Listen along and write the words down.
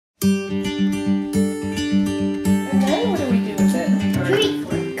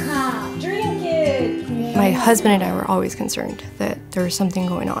husband and I were always concerned that there was something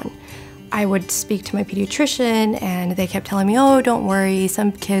going on. I would speak to my pediatrician and they kept telling me, oh, don't worry,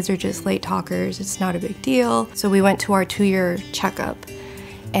 some kids are just late talkers, it's not a big deal. So we went to our 2-year checkup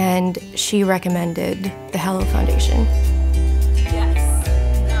and she recommended the Hello Foundation.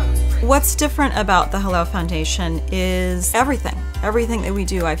 Yes. What's different about the Hello Foundation is everything. Everything that we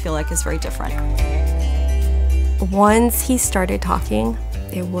do, I feel like, is very different. Once he started talking,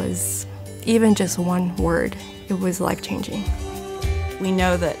 it was even just one word, it was life-changing. We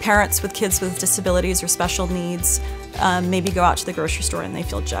know that parents with kids with disabilities or special needs maybe go out to the grocery store and they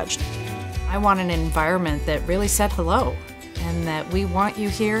feel judged. I want an environment that really said hello, and that we want you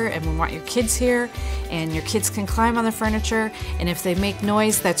here and we want your kids here, and your kids can climb on the furniture, and if they make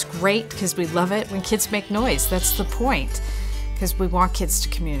noise, that's great because we love it when kids make noise. That's the point, because we want kids to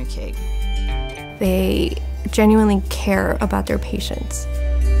communicate. They genuinely care about their patients.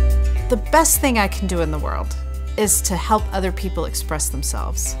 The best thing I can do in the world is to help other people express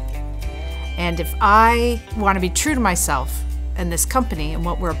themselves. And if I want to be true to myself and this company and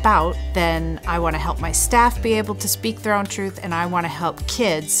what we're about, then I want to help my staff be able to speak their own truth, and I want to help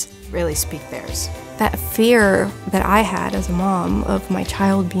kids really speak theirs. That fear that I had as a mom of my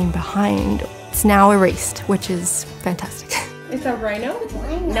child being behind, it's now erased, which is fantastic. It's a rhino?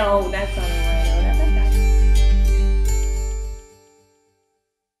 No, that's not a rhino.